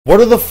What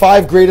are the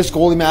 5 greatest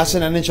goalie masks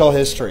in NHL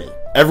history?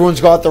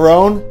 Everyone's got their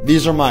own.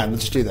 These are mine.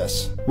 Let's do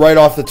this. Right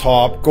off the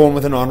top, going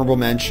with an honorable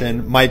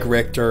mention, Mike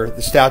Richter.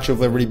 The Statue of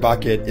Liberty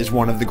bucket is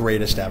one of the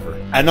greatest ever.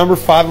 At number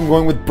 5, I'm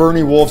going with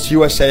Bernie Wolf's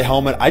USA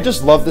helmet. I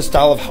just love this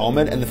style of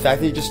helmet, and the fact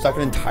that he just stuck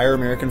an entire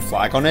American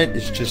flag on it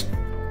is just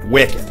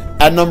wicked.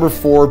 At number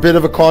 4, a bit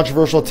of a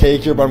controversial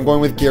take here, but I'm going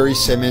with Gary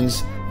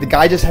Simmons. The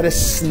guy just had a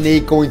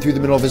snake going through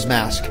the middle of his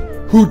mask.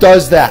 Who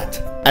does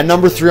that? At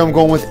number 3, I'm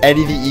going with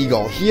Eddie the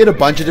Eagle. He had a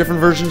bunch of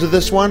different versions of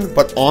this one,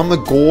 but on the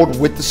gold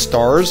with the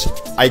stars,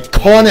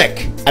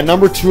 iconic. At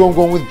number 2, I'm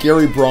going with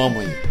Gary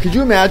Bromley. Could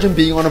you imagine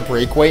being on a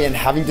breakaway and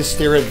having to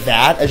stare at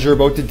that as you're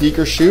about to deke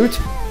or shoot?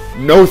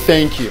 No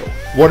thank you.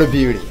 What a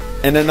beauty.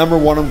 And at number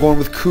 1, I'm going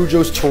with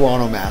Cujo's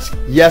Toronto mask.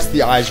 Yes,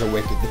 the eyes are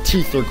wicked. The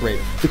teeth are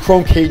great. The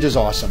chrome cage is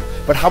awesome.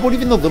 But how about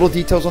even the little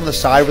details on the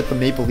side with the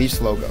Maple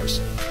Leafs logos?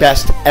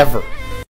 Best ever.